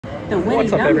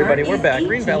What's up, everybody? We're back,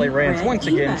 Green Valley Ranch, once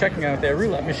again, checking out their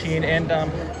roulette machine, and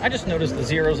I just noticed the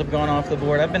zeros have gone off the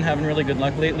board. I've been having really good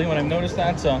luck lately when I've noticed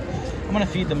that, so I'm going to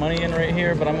feed the money in right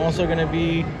here, but I'm also going to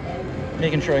be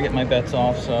making sure I get my bets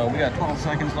off. So we got 12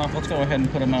 seconds left. Let's go ahead and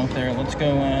put them out there. Let's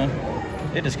go,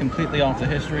 it is completely off the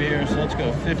history here, so let's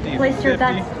go 50. Place your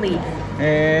bets, please.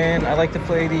 And I like to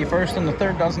play the first and the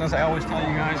third dozen, as I always tell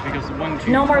you guys, because the 1,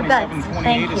 2, no 27,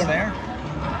 28 is you. there.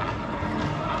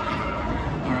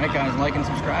 Alright guys, like and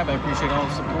subscribe. I appreciate all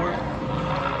the support.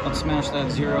 Let's smash that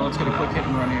zero. Let's get a quick hit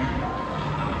and run here.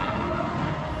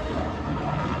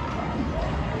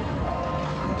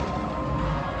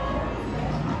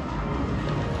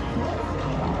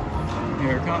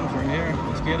 Here it comes, right here.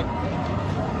 Let's get it.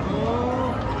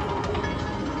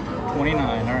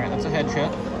 29. Alright, that's a head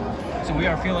check. So we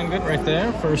are feeling good right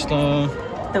there. First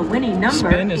the winning number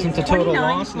spin isn't a total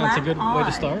loss, and that's a good odd. way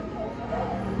to start.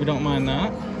 We don't mind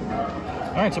that.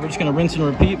 Alright, so we're just going to rinse and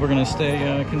repeat. We're going to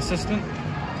stay consistent.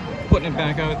 Putting it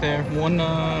back out there.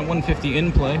 150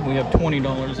 in play. We have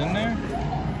 $20 in there.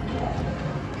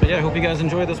 But yeah, I hope you guys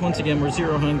enjoy this. Once again, we're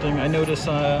zero hunting. I notice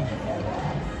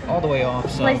all the way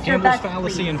off. So Gambler's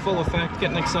Fallacy in full effect.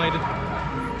 Getting excited.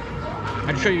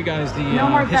 I'd show you guys the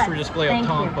history display up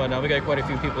top, but we got quite a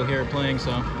few people here playing,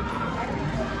 so.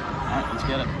 Alright, let's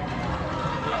get it.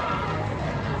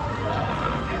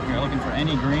 We're looking for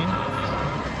any green.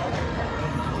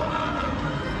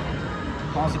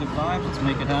 Positive vibes, let's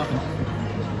make it happen.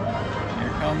 Here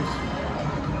it comes.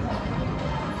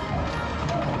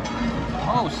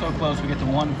 Oh, so close, we get to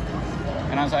 1.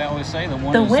 And as I always say, the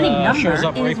 1 shows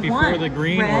up right before the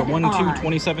green, or 1, 2,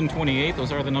 27, 28.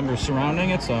 Those are the numbers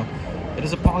surrounding it, so it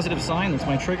is a positive sign. That's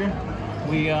my trigger.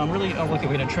 We really, oh look, we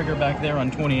had a trigger back there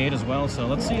on 28 as well, so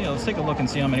let's see, let's take a look and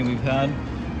see how many we've had.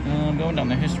 Going down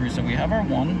the history, so we have our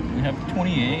 1, we have the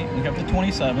 28, we have the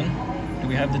 27. Do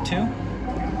we have the 2?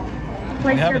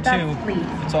 We have a 2.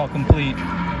 It's all complete.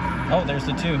 Oh, there's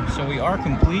the 2. So we are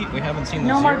complete. We haven't seen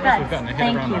the zeros. We've gotten a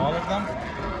hit around all of them.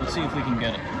 Let's see if we can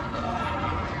get it.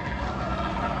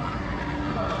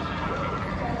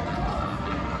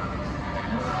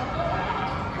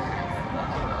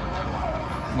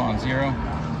 Come on, 0.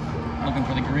 Looking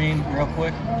for the green real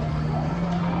quick.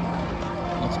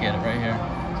 Let's get it right here.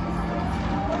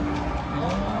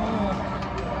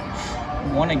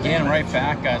 1 again, right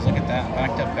back, guys. Look at that,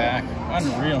 back to back.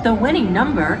 Unreal. The winning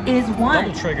number is 1.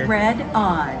 Double trigger. Red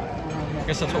odd. I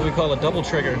guess that's what we call a double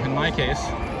trigger in my case.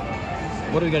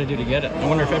 What do we got to do to get it? I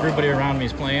wonder if everybody around me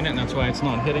is playing it, and that's why it's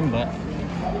not hitting, but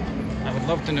I would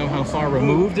love to know how far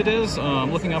removed it is.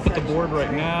 I'm looking up at the board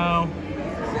right now.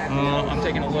 I'm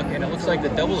taking a look, and it looks like the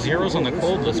double zeros on the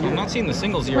cold list. I'm not seeing the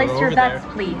single 0 over there,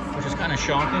 please. Which is kind of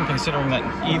shocking considering that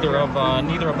neither of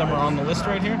them are on the list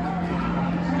right here.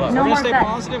 But we're going to stay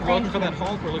positive. We're looking for that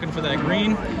Hulk. We're looking for that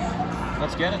green.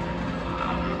 Let's get it.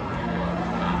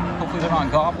 Hopefully they're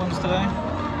not goblins today.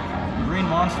 Green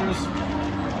monsters.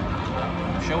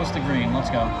 Show us the green. Let's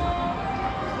go.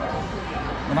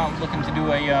 We're not looking to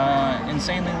do a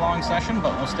insanely long session,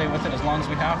 but we'll stay with it as long as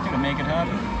we have to make it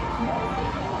happen.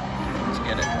 Let's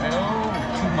get it. Oh,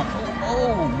 2 much.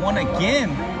 Oh, 1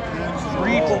 again.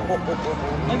 3.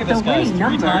 Look at this, guys.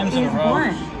 3 times in a row.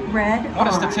 Red what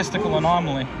a statistical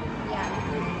anomaly.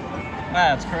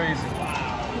 That's crazy.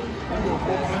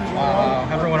 Wow,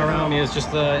 everyone around me is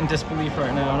just in disbelief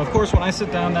right now. And of course, when I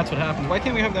sit down, that's what happens. Why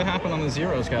can't we have that happen on the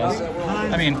zeros, guys?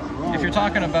 I mean, if you're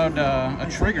talking about a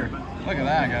trigger, look at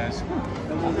that, guys. I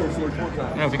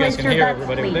don't know if you guys can hear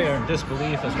everybody, but they are in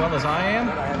disbelief as well as I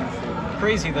am.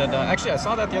 Crazy that, actually, I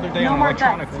saw that the other day on an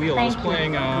electronic wheel. I was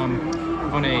playing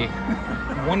on a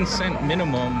 1 cent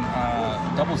minimum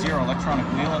 00 electronic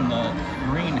wheel, and the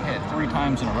green hit 3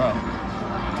 times in a row.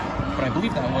 But I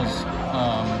believe that was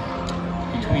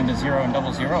between the 0 and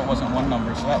 00. It wasn't one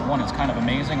number, so that 1 is kind of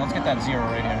amazing. Let's get that 0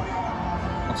 right here.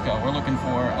 Let's go. We're looking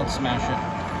for, let's smash it.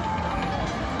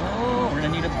 Oh, we're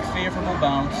going to need a favorable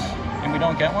bounce. And we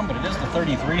don't get one, but it is the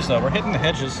 33, so we're hitting the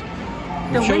hedges.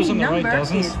 We've chosen the right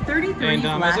dozens. And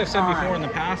as I've said before in the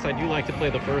past, I do like to play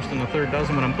the first and the third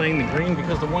dozen when I'm playing the green,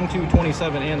 because the 1, 2,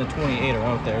 27, and the 28 are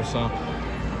out there. So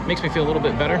it makes me feel a little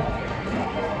bit better.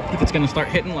 If it's going to start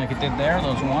hitting like it did there,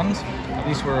 those 1s, at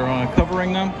least we're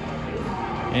covering them.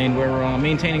 And we're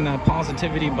maintaining that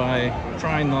positivity by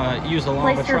trying to use the law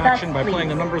of attraction by playing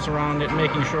the numbers around it and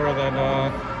making sure that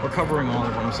we're covering all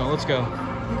of them. So let's go.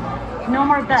 No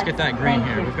more bets. Let's get that green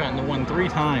here. We've gotten the 1 3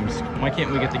 times. Why can't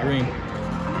we get the green?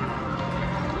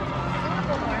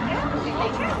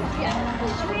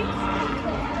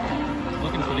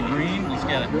 Looking for the green. Let's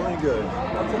get it. Really good.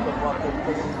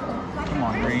 Come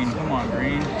on, green. Come on,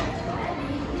 green.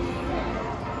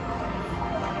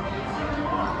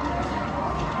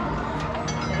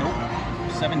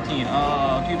 17.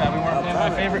 Oh, too bad we weren't playing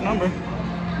my favorite number.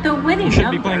 The winning We should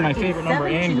number be playing my is favorite number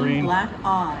and 17 green. black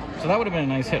odd. So that would have been a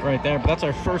nice hit right there, but that's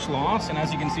our first loss, and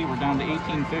as you can see, we're down to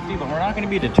 1850, but we're not going to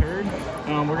be deterred.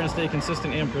 We're going to stay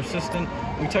consistent and persistent.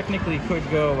 We technically could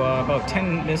go about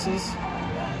 10 misses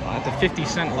at the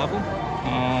 50-cent level.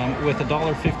 With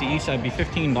 $1.50 each, that'd be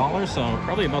 $15, so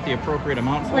probably about the appropriate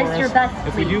amount for Place your us. bets,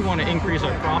 If we do please. want to increase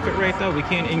our profit rate, though, we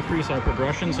can't increase our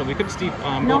progression, so we could steep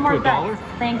No go up more to $1. bets.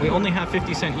 Thank We you. only have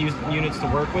 50-cent units to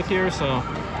work with here, so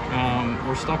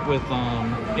we're stuck with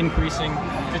increasing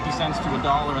 50 cents to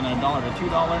 $1 and then $1 to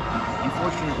 $2.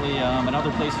 Unfortunately, in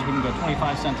other places we can go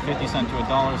 25 cents to 50 cents to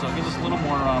 $1, so it gives us a little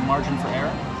more margin for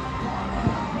error.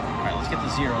 All right, let's get the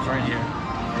zeros right here.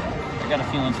 I got a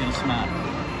feeling it's gonna smack.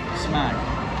 Smack.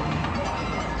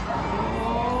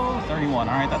 Oh, 31.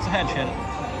 All right, that's a hedge hit.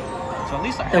 So at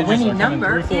least our The hedges winning are coming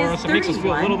number through for is us. It makes us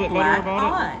feel a little 31 bit better black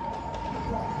about it.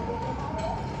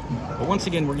 odd. But once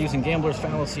again, we're using Gambler's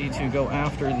Fallacy to go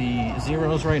after the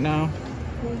zeros right now.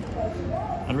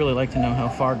 I'd really like to know how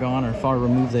far gone or far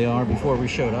removed they are before we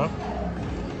showed up.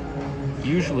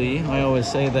 Usually, I always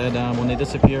say that when they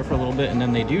disappear for a little bit and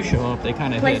then they do show up, they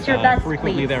kind of Place hit your bets,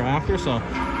 frequently please. thereafter. So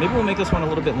maybe we'll make this one a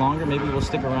little bit longer. Maybe we'll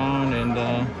stick around and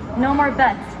No more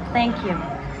bets. Thank you.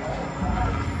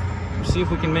 see if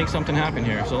we can make something happen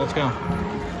here. So let's go.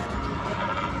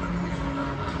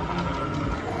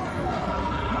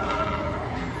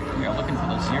 We are looking for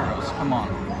those zeros. Come on.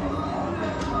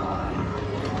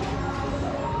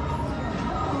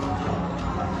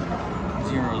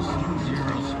 Zeros.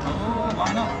 Oh,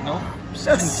 line up. Nope.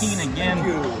 17 again.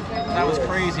 That was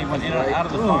crazy. Went in out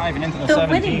of the 5 and into the The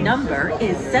 17. winning number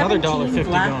is Another 17 $1.50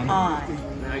 black gone. odd.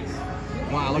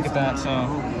 Wow, look at that. So,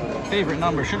 favorite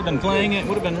number. Should have been playing it.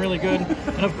 Would have been really good.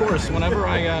 And of course, whenever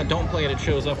I don't play it, it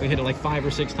shows up. We hit it like 5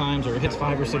 or 6 times, or it hits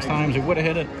 5 or 6 times. We would have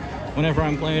hit it. Whenever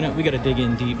I'm playing it, we got to dig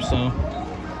in deep. So,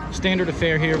 standard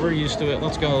affair here. We're used to it.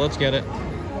 Let's go. Let's get it.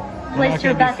 We're Place not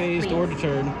your going to be bets, phased please. or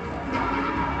deterred.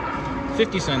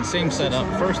 50 cents, same setup.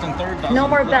 First and third dozen. No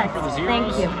more Looking bets. for the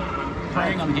zeros. Thank you.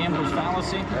 Preying on Gambler's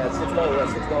Fallacy. Yeah, $6,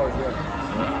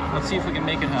 yeah. Let's see if we can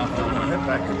make it happen. Hit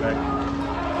back to back.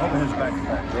 Home hits back to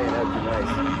back. Man, that'd be nice.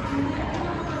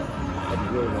 That'd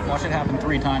be really nice. Watch it happen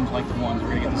 3 times like the ones. We're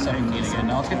going to get the 17 again.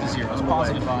 Now let's get the zeros.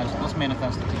 Positive 5s. Let's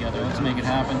manifest it together. Let's make it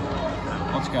happen.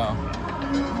 Let's go.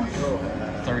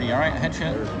 30. All right, head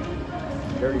shit.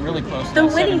 Really close to The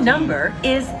that winning 17. number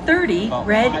is 30 About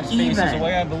red 5 spaces even.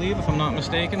 away, I believe, if I'm not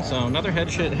mistaken. So another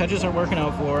head shit. Hedges are working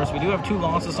out for us. We do have 2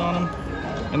 losses on them,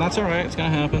 and that's all right. It's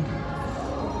going to happen.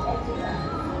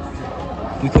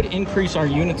 We could increase our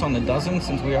units on the dozen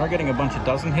since we are getting a bunch of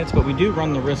dozen hits, but we do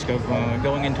run the risk of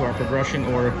going into our progression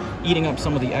or eating up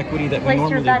some of the equity that we Place your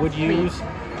normally bets, would please. use.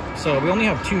 So we only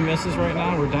have 2 misses right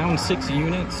now. We're down 6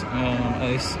 units.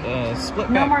 A split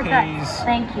No bet more pays. bets.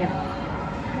 Thank you.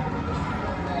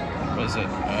 What is it?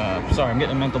 Sorry, I'm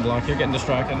getting a mental block here, getting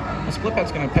distracted. A split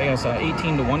bet's going to pay us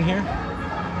 18 to 1 here.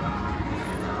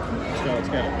 Let's go, let's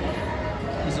get it.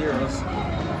 Zeros.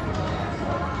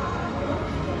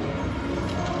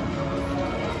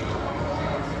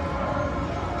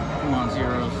 Come on,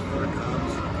 zeros.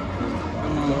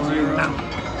 Come on, zeros.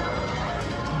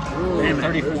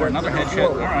 34, another head shit.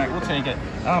 All right, we'll take it.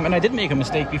 And I did make a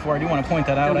mistake before. I do want to point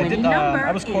that out. I did. winning number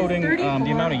I was is quoting the 34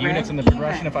 amount of units in the red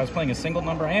progression. even. If I was playing a single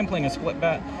number, I am playing a split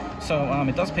bet, so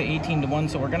it does pay 18 to 1.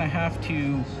 So we're gonna have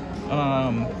to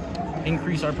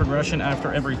increase our progression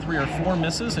after every 3 or 4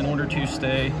 misses in order to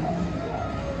stay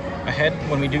ahead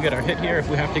when we do get our hit here. If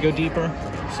we have to go deeper.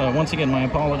 So once again, my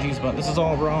apologies, but this is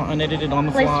all raw, unedited, on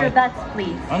the Place fly, your bets,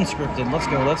 please. unscripted. Let's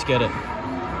go. Let's get it.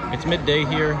 It's midday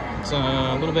here. It's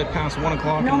a little bit past 1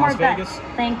 o'clock No in more Las bets. Vegas.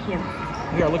 Thank you.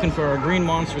 We are looking for our green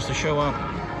monsters to show up.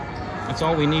 That's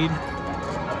all we need.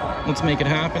 Let's make it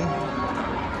happen.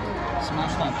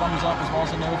 Smash that thumbs up as well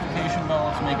as the notification bell.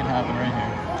 Let's make it happen right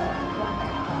here.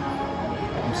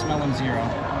 I'm smelling zero.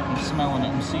 I'm smelling it.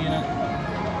 I'm seeing it.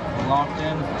 We're locked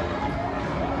in.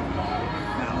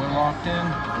 We're locked in.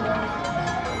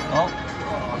 Oh,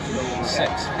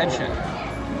 6. Head shit.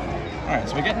 Alright,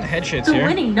 so we're getting the head shits The here.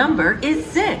 winning number is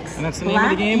 6. And that's the name of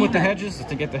the game with the hedges, is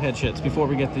to get the head shits before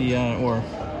we get the,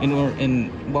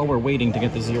 while we're waiting to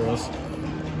get the zeros.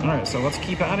 Alright, so let's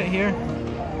keep at it here.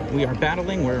 We are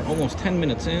battling, we're almost 10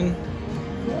 minutes in.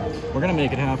 We're gonna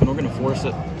make it happen, we're gonna force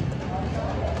it.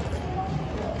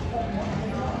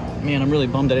 Man, I'm really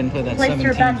bummed I didn't play that Place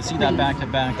your 17. To bets, see that please. back to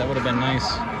back, that would have been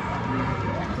nice.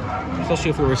 Especially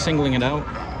if we were singling it out.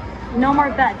 No more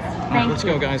bets. Alright, Thank let's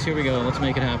you. go, guys. Here we go. Let's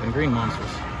make it happen. Green monsters.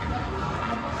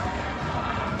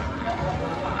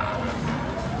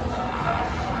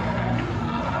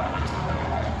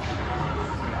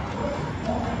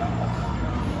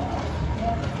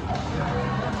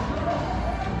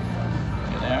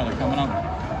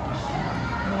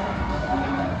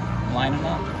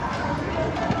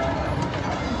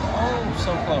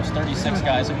 close. 36,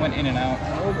 guys. It went in and out.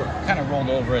 Kind of rolled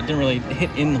over. It didn't really hit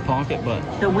in the pocket, but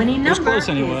The winning it was number close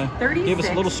anyway. is 36. Gave us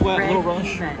a little sweat, a little red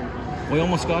rush. even. We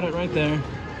almost got it right there.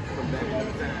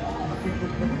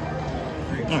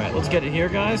 All right, let's get it here,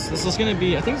 guys. This is going to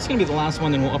be, I think it's going to be the last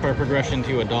one, then we'll up our progression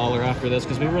to $1 after this,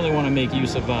 because we really want to make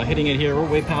use of hitting it here. We're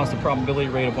way past the probability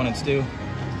rate of when it's due.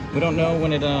 We don't know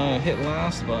when it hit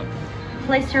last, but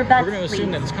Place your bets, we're going to assume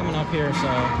please. that it's coming up here,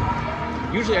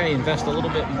 so usually I invest a little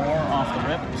bit more off the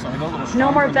rip, so I go a little stronger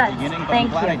No more in bets. the beginning, but Thank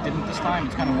I'm glad you. I didn't this time.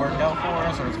 It's kind of worked out for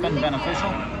us, or it's been beneficial.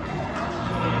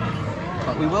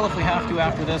 But we will if we have to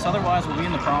after this, otherwise we'll be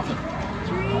in the profit.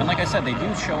 And like I said, they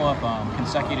do show up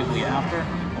consecutively after,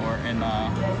 or in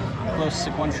close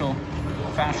sequential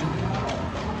fashion.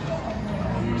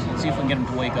 So let's see if we can get them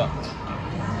to wake up.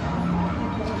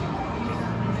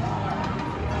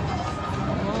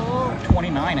 Oh,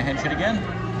 29, a head shit again.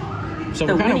 So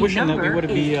The we're kind of winning wishing that we number would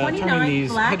be is 29 turning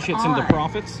these black head shits into on.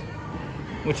 profits.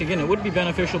 Which again, it would be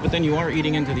beneficial, but then you are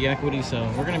eating into the equity, so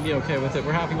we're going to be okay with it.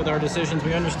 We're happy with our decisions.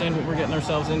 We understand what we're getting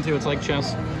ourselves into. It's like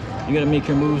chess. You got to make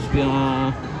your moves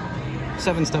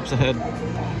 7 steps ahead.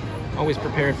 Always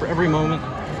prepared for every moment.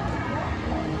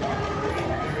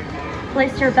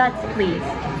 Place your bets, please.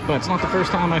 But it's not the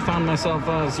first time I found myself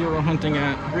zero hunting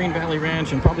at Green Valley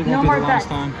Ranch, and probably No won't be more the last bets.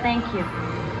 time. Thank you.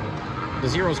 The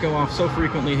zeros go off so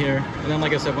frequently here, and then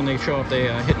like I said, when they show up,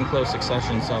 they hit in close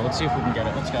succession. So let's see if we can get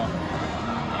it. Let's go.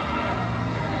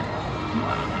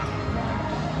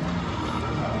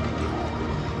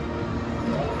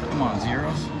 Come on,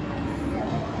 zeros.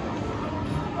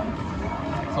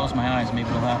 Close my eyes, maybe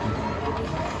it'll happen.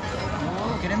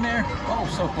 Oh, get in there. Oh,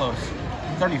 so close.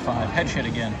 35, head shit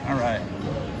again. All right.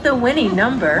 The winning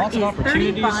number Lots of is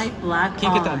opportunities. 35 black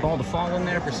Can't get that on. ball to fall in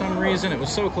there for some reason. It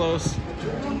was so close.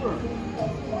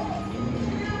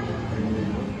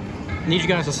 Need you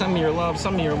guys to send me your love,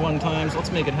 send me your one times.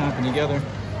 Let's make it happen together.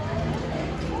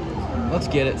 Let's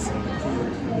get it.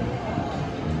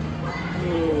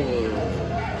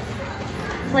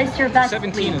 Place your bets,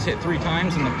 17 please. has hit 3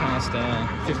 times in the past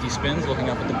 50 spins. Looking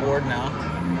up at the board now.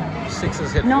 6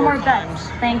 has hit No 4 more times.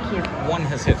 bets. Thank you. 1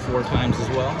 has hit 4 times as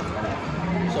well.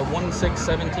 So 1, 6,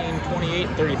 17, 28,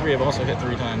 33 have also hit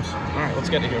 3 times. All right, let's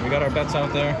get it here. We got our bets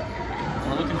out there.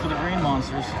 We're looking for the green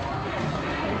monsters.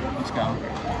 Let's go.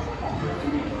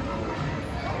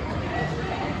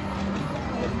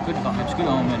 Good vibes, good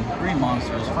omen. Green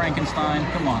monsters, Frankenstein,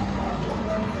 come on.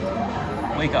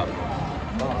 Wake up.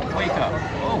 Wake up.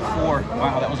 Oh, 4.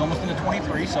 Wow, that was almost into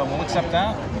 23, so we'll accept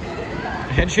that.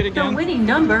 Head shit The again. winning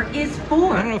number is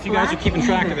 4. I don't know if you guys are black keeping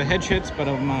track even. of the head shits, but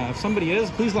if somebody is,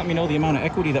 please let me know the amount of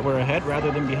equity that we're ahead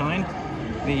rather than behind.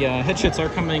 The head shits are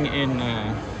coming in,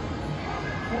 they're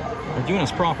doing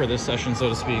us proper this session, so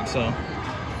to speak, so.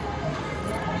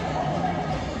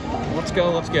 Let's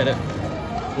go, let's get it.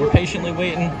 We're patiently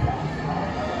waiting.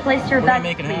 Place your We're bets, gonna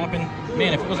make it please. happen.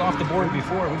 Man, if it was off the board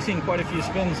before, we've seen quite a few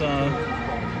spins. No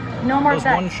more Those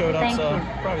bets. one showed up, Thank so you.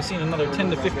 probably seen another 10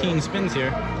 to 15 spins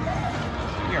here.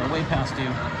 We are way past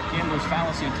due. Gambler's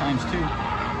fallacy times 2.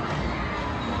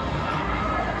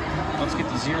 Let's get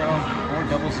the 0 or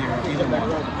double 0, either one.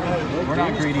 We're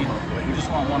not greedy. We just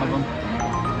want one of them.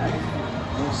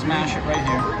 We'll smash it right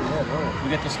here. We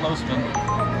get the slow spin.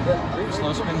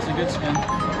 Slow spin's a good spin.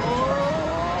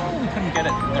 We couldn't get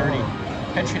it. 30.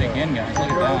 Head shit again, guys. Look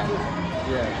at that.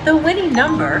 The winning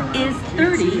number is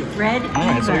 30 red All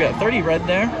right, so we even. got 30 red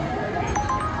there.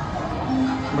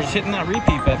 We're just hitting that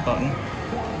repeat bet button.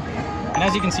 And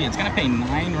as you can see, it's gonna pay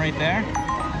 9 right there.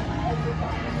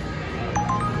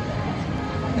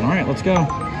 All right, let's go. I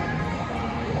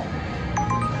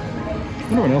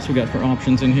wonder what else we got for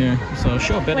options in here. So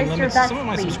show betting Place your limits. bets, Some of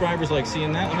my please. subscribers like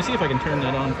seeing that. Let me see if I can turn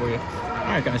that on for you.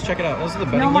 All right, guys, check it out. Those are the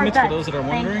betting No more limits for bets. those that are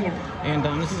Thank wondering. you.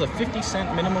 And this is a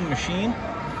 50-cent minimum machine.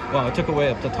 Wow, it took away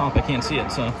up the top. I can't see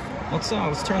it. So let's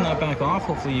turn that back off.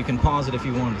 Hopefully you can pause it if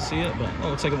you wanted to see it. But oh,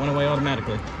 looks like it went away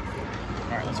automatically.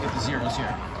 All right, let's get the zeros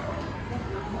here.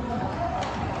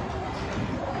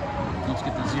 Let's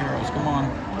get the zeros. Come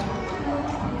on.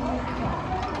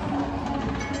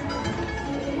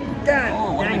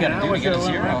 Oh, what do we got to do to get a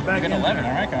 0? We got 11.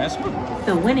 All right, guys.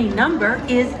 The winning number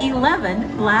is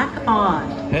 11 black on.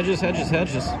 Hedges, hedges,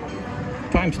 hedges.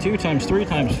 Times 2, times 3,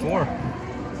 times 4.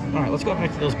 All right, let's go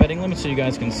back to those betting limits so you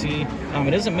guys can see.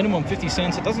 It is a minimum 50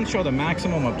 cents. It doesn't show the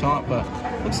maximum up top, but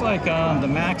looks like the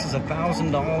max is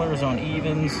 $1,000 on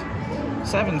evens,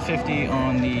 $750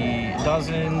 on the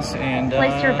dozens, and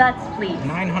Place your bets, please.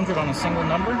 900 on a single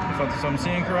number, if I'm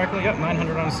seeing correctly. Yep,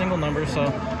 900 on a single number,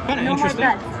 so kind of No more interesting.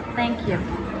 bets. Thank you.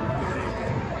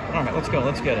 All right, let's go.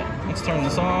 Let's get it. Let's turn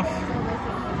this off.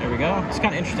 There we go. It's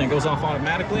kind of interesting. It goes off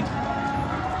automatically. All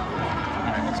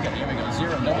right, Let's get it. Here we go.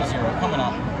 0, double 0 coming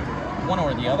up. One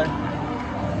or the other.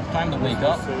 Time to wake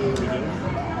up.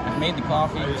 I've made the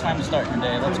coffee. Time to start your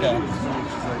day. Let's go.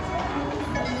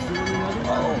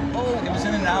 Oh, it was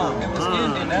in and out. It was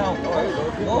in and out.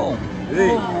 Whoa.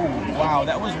 Wow,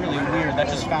 that was really weird. That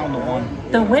just found the one.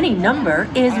 The winning number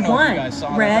is 1. Red That was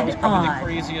probably odd. the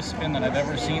craziest spin that I've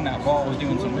ever seen. That ball was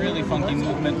doing some really funky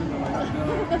movement.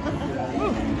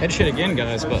 Head shit again,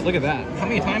 guys, but look at that. How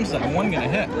many times is that one gonna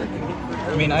hit?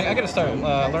 I mean, I gotta start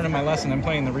learning my lesson and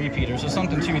playing the repeaters. There's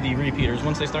something to the repeaters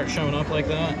once they start showing up like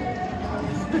that.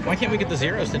 Why can't we get the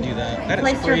zeros to do that? That is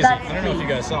Place your crazy. bets, I don't know if you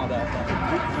guys saw that.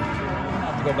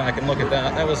 I'll have to go back and look at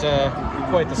that. That was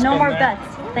quite the spin No more there. bets.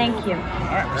 Thank you.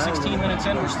 All right, we're 16 minutes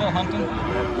in. We're still hunting.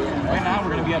 Right now,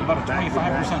 we're going to be at about a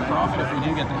 25% profit if we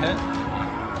do get the hit.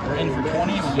 We're in for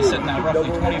 20. We'll be sitting at roughly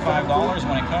 $25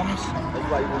 when it comes.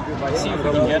 Let's see if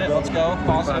we can get it. Let's go.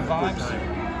 Positive vibes.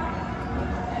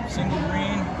 Single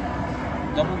green,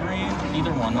 double green,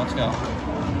 either one. Let's go.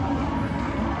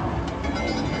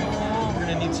 Oh, we're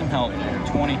going to need some help.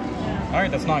 20. All right,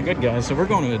 that's not good, guys. So we're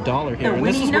going to $1 here. The And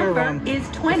this is winning where, number is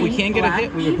 20. if we can get a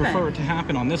hit, we would even. prefer it to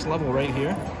happen on this level right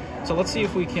here. So let's see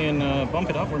if we can bump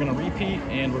it up. We're going to repeat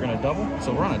and we're going to double.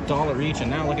 So we're on $1 each, and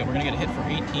now look at, we're going to get a hit for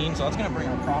 18. So that's going to bring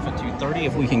our profit to 30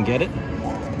 if we can get it.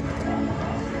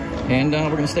 And we're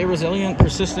going to stay resilient,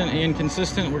 persistent, and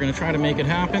consistent. We're going to try to make it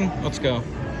happen. Let's go.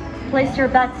 Place your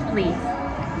bets, please.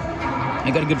 I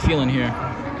got a good feeling here.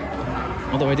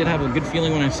 Although I did have a good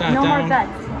feeling when I sat No down. more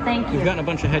bets. Thank you. We've gotten a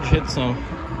bunch of hedge hits, so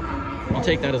I'll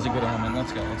take that as a good omen.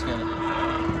 Let's go. Let's get it. 0,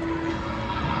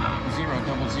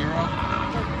 double 0.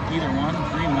 Either one.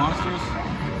 Green monsters.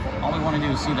 All we want to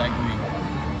do is see that green.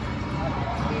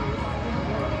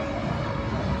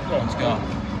 Let's go.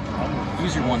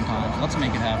 Use your 1 times. Let's make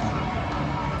it happen.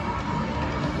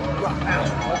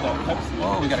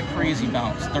 Oh, we got a crazy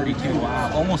bounce. 32.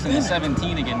 Wow. Almost in the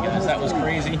 17 again, guys. That was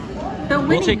crazy.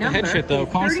 We'll take the head shit, though.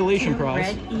 Constellation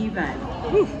prize. Red even.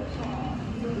 Whew.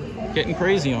 Getting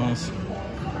crazy on us.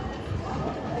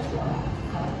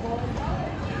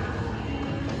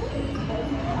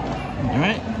 All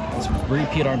right, let's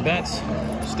repeat our bets.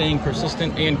 Staying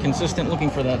persistent and consistent, looking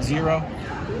for that 0.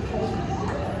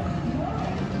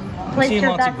 I'm Place seeing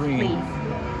your lots of bets, green. please.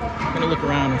 I'm gonna look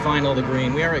around and find all the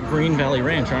green. We are at Green Valley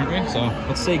Ranch, aren't we? So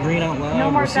let's say green out loud. No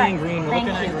more We're seeing bets. green. We're Thank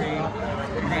looking at you. green.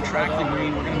 We're gonna track the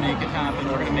green. We're gonna make it happen.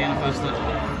 We're gonna manifest it.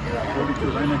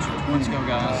 42, right next to 20. Let's go,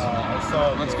 guys.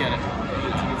 Let's get it.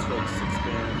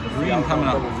 Green Green coming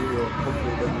up.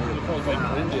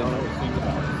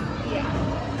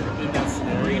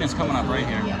 Green is coming up right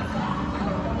here.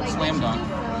 Slam dunk.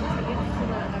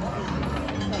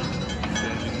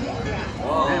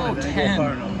 Oh,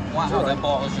 10. Wow, that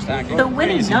ball is just acting The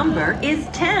winning crazy. number is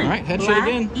 10. All right, head shit Black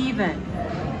again. even.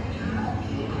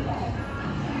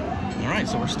 All right,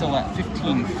 so we're still at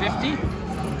 1550.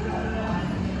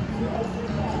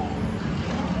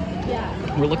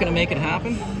 We're looking to make it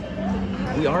happen.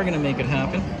 We are going to make it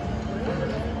happen.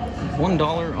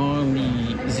 $1 on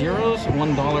the zeros,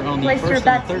 $1 on the Place your first and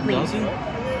bets, third please. dozen.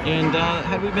 And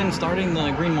had we been starting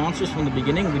the green monsters from the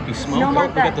beginning, we'd be smoked. No more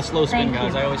We got the bets. slow spin, Thank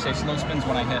guys. you. I always say slow spins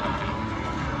when I hit.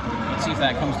 Let's see if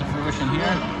that comes to fruition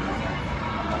here.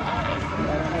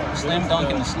 Slam dunk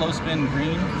in the slow spin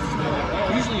green.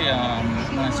 Usually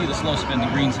when I see the slow spin, the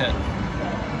greens hit.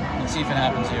 Let's see if it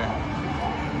happens here.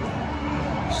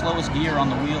 Slowest gear on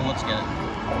the wheel, let's get it.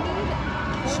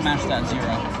 Smash that 0.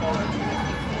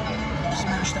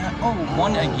 Smash that. Oh,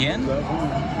 1 again?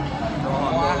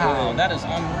 Wow, that is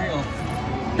unreal.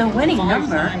 The winning 5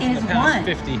 number times in is the past 1.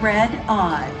 50. Red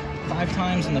odd. 5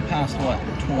 times in the past, what,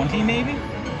 20 maybe?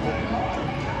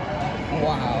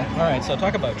 Wow. All right, so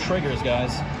talk about triggers,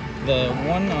 guys. The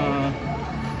one,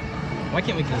 why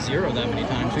can't we get a 0 that many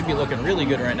times? We'd be looking really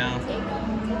good right now.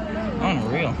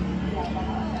 Unreal.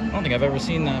 I don't think I've ever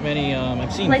seen that many.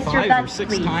 I've seen Place your 5 or bets,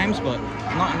 6 please. times, but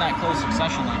not in that close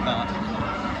succession like that.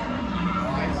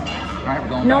 All right, we're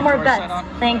going No back more to our bets. setup.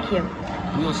 Thank you.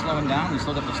 Wheel's slowing down. We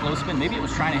still got the slow spin. Maybe it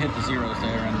was trying to hit the zeros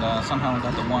there, and somehow we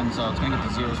got the 1, so it's going to get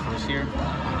the zeros for us here.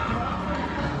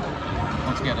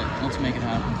 Let's get it. Let's make it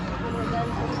happen.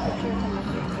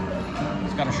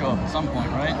 It's got to show up at some point,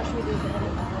 right?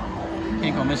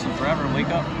 Can't go missing forever. Wake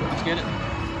up. Let's get it.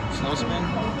 Slow spin.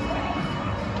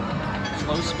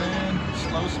 Slow spin.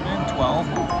 Slow spin. 12.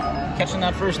 Catching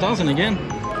that first dozen again.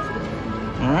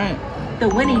 All right. The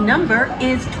winning number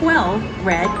is 12.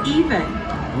 Red even.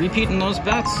 Repeating those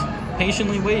bets.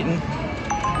 Patiently waiting.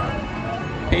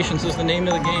 Patience is the name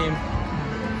of the game.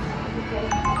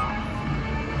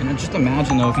 And just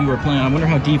imagine, though, if you were playing, I wonder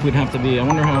how deep we'd have to be. I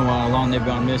wonder how long they've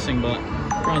gone missing, but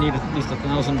probably need at least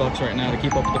 $1,000 right now to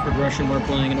keep up with the progression we're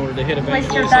playing in order to hit Place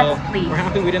eventually. your So bets, please. we're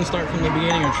happy we didn't start from the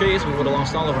beginning or chase. We would have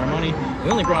lost all of our money. We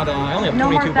only brought, I only have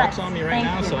No more $22 bets. on me right Thank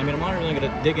now, you. so I mean, I'm not really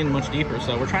going to dig in much deeper.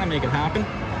 So we're trying to make it happen.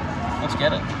 Let's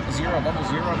get it. 0 double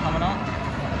 0 coming up.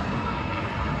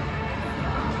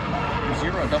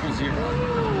 0 double 0.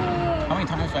 How many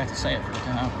times do I have to say it for it to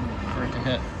happen? For it to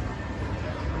hit?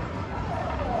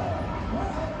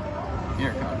 Here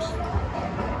it comes.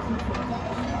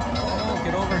 Oh,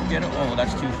 get over, get it. Oh,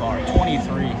 that's too far.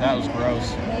 23. That was gross.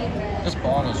 This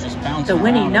ball is just bouncing. The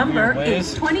winning around in number weird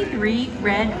ways. is 23,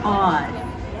 red odd.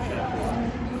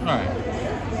 All right.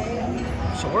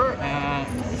 So we're at,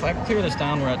 if I clear this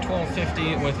down, we're at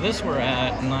 1250. With this, we're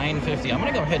at 950. I'm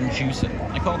gonna go ahead and juice it.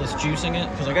 I call this juicing it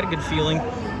because I got a good feeling.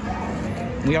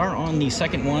 We are on the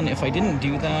second one. If I didn't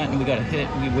do that and we got a hit,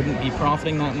 we wouldn't be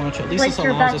profiting that much. At least Place this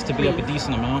your allows bets, us to be up a please.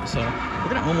 decent amount. So we're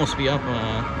gonna almost be up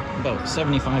about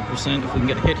 75% if we can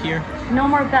get a hit here. No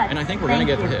more bets. And I think we're Thank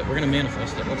gonna get the you. hit. We're gonna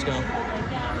manifest it. Let's go.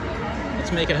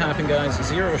 Let's make it happen, guys.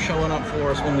 0 showing up for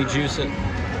us when we juice it.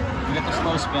 We get the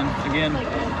slow spin again.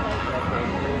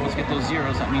 Let's get those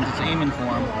zeros. That means it's aiming for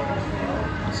him.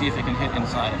 Let's see if it can hit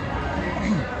inside of it.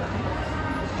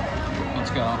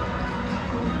 Let's go.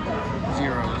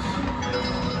 Zeros.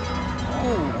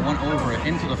 Oh, went over it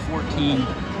into the 14.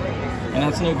 And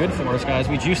that's no good for us, guys.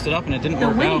 We juiced it up and it didn't The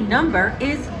work winning out. number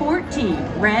is 14,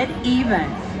 red even.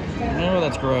 Oh,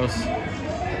 that's gross.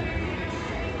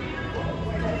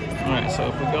 All right, so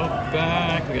if we go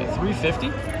back, we got 350.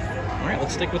 All right,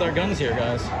 let's stick with our guns here,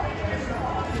 guys.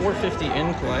 450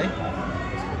 in play.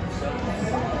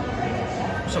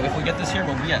 So if we get this here,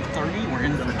 we'll be at 30. We're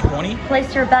in for 20.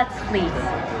 Place your bets, please.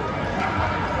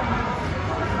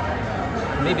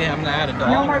 Maybe having to add $1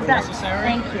 No more if bets. necessary.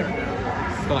 Thank you.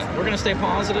 But we're gonna stay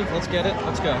positive. Let's get it.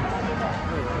 Let's go.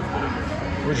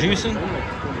 We're juicing.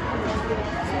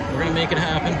 We're gonna make it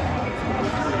happen.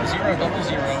 0 double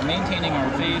 0, maintaining our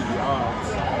faith,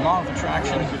 law of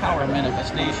attraction, power of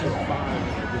manifestation.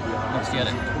 Let's get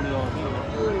it.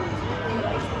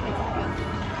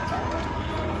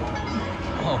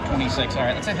 Oh, 26. All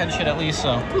right, that's a hedge hit at least.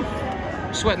 So,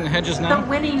 sweating the hedges The now.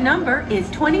 winning number is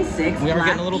 26, We are black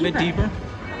getting a little bit even. deeper.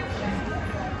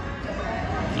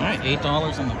 All right,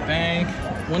 $8 in the bank.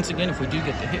 Once again, if we do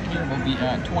get the hit here, we'll be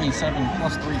at 27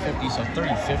 plus 350, so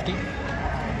 30.50.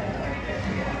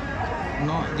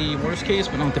 Not the worst case,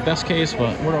 but not the best case,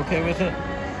 but we're okay with it.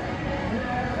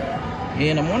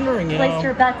 And I'm wondering, you Place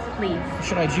your know, bets, please.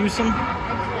 should I juice him?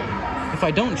 If I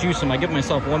don't juice him, I give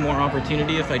myself one more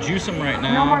opportunity. If I juice him right No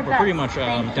now, more we're pretty bets. much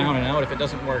Thank you. down and out if it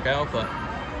doesn't work out. But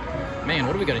man,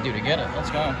 what do we got to do to get it? Let's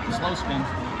go. Slow spin.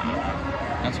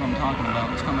 That's what I'm talking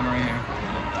about. It's coming right here.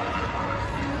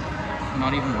 I'm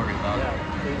not even worried about it.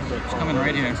 It's coming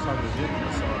right here.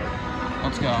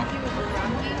 Let's go.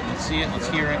 Let's see it. Let's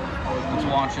hear it. Let's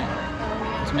watch it.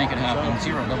 Let's make it happen.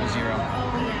 0 double 0.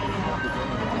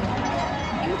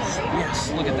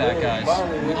 Yes, look at that, guys.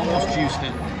 We almost juiced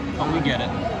it, but we get it.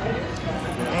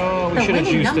 Oh, we The should have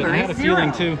winning juiced it. number I had a is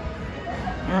feeling 0. too.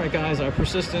 All right, guys, our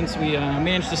persistence, we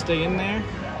managed to stay in there.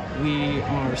 We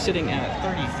are sitting at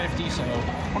 30.50, so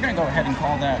we're going to go ahead and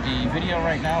call that a video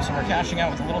right now. So we're cashing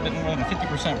out with a little bit more than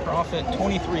 50% profit,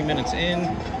 23 minutes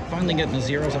in, finally getting the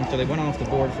zeros after they went off the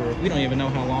board for, we don't even know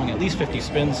how long, at least 50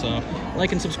 spins. So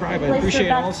like and subscribe. I Place your appreciate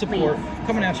all the bets, support. please.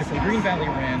 Coming at you from Green Valley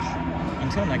Ranch.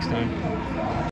 Until next time.